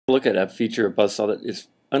Look at a feature of Buzzsaw that is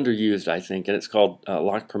underused, I think, and it's called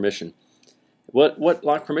lock permission. What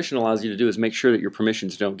lock permission allows you to do is make sure that your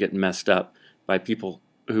permissions don't get messed up by people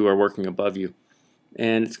who are working above you.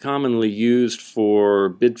 And it's commonly used for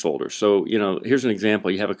bid folders. So, here's an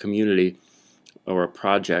example. You have a community or a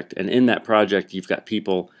project, and in that project you've got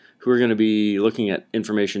people who are going to be looking at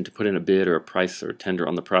information to put in a bid or a price or a tender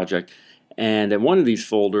on the project. And in one of these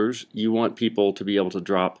folders, you want people to be able to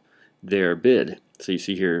drop their bid. So you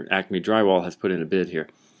see here, Acme Drywall has put in a bid here.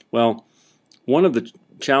 Well, one of the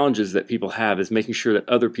challenges that people have is making sure that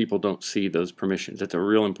other people don't see those permissions. That's a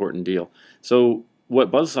real important deal. So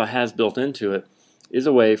what Buzzsaw has built into it is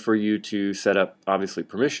a way for you to set up, obviously,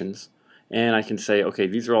 permissions. And I can say, okay,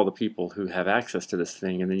 these are all the people who have access to this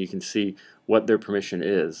thing, and then you can see what their permission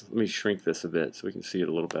is. Let me shrink this a bit so we can see it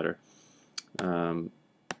a little better.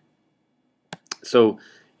 So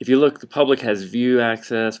if you look, the public has view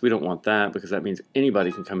access. We don't want that because that means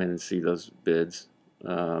anybody can come in and see those bids. We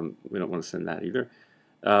don't want to send that either.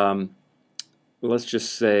 Let's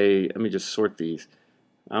just say, let me just sort these.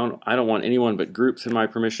 I don't want anyone but groups in my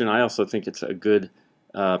permission. I also think it's a good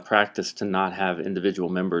practice to not have individual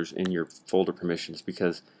members in your folder permissions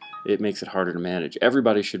because it makes it harder to manage.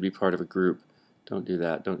 Everybody should be part of a group. Don't do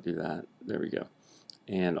that. Don't do that. There we go.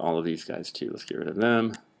 And all of these guys too. Let's get rid of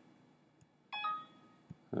them.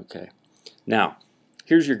 Okay. Now,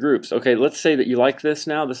 here's your groups. Okay, let's say that you like this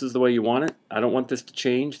now. This is the way you want it. I don't want this to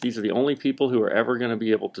change. These are the only people who are ever going to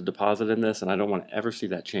be able to deposit in this, and I don't want to ever see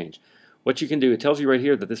that change. What you can do, it tells you right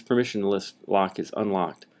here that this permission list lock is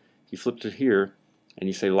unlocked. If you flip to here and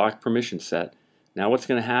you say lock permission set, now what's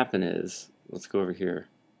going to happen is, let's go over here.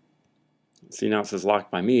 See, now it says locked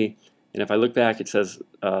by me, and if I look back it says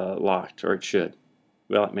locked, or it should.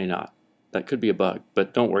 Well, it may not. That could be a bug,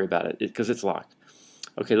 but don't worry about it because it's locked.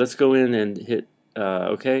 Okay, let's go in and hit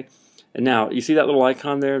OK. And now, you see that little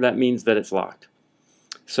icon there? That means that it's locked.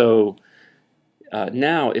 So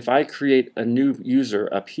now, if I create a new user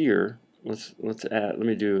up here, let's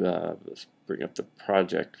bring up the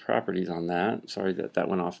project properties on that. Sorry that that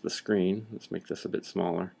went off the screen. Let's make this a bit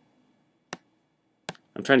smaller.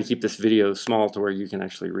 I'm trying to keep this video small to where you can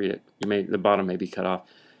actually read it. The bottom may be cut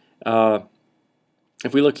off.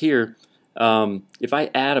 If we look here, if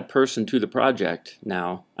I add a person to the project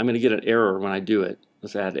now, I'm going to get an error when I do it.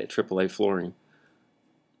 Let's add a AAA flooring.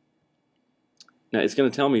 Now it's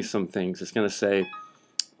going to tell me some things. It's going to say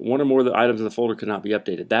one or more of the items in the folder could not be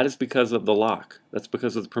updated. That is because of the lock. That's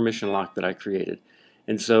because of the permission lock that I created.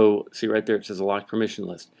 And so, see right there, it says a locked permission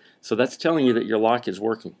list. So that's telling you that your lock is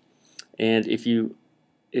working. And if you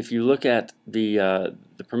look at the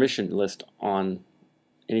permission list on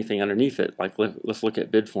anything underneath it, like let's look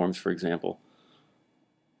at bid forms, for example.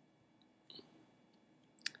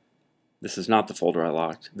 This is not the folder I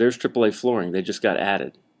locked. There's AAA flooring. They just got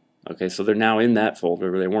added. Okay, so they're now in that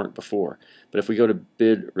folder where they weren't before. But if we go to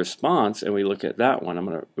bid response and we look at that one, I'm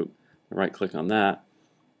going to right click on that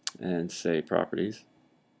and say properties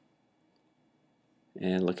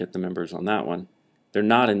and look at the members on that one. They're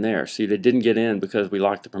not in there. See, they didn't get in because we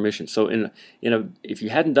locked the permission. So if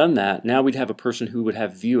you hadn't done that, now we'd have a person who would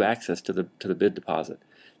have view access to the bid deposit.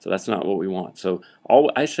 So that's not what we want. So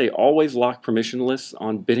I say always lock permission lists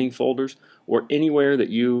on bidding folders or anywhere that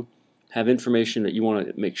you have information that you want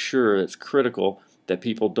to make sure it's critical that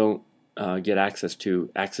people don't get access to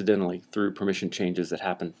accidentally through permission changes that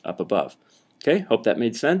happen up above. Okay, hope that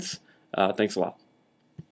made sense. Thanks a lot.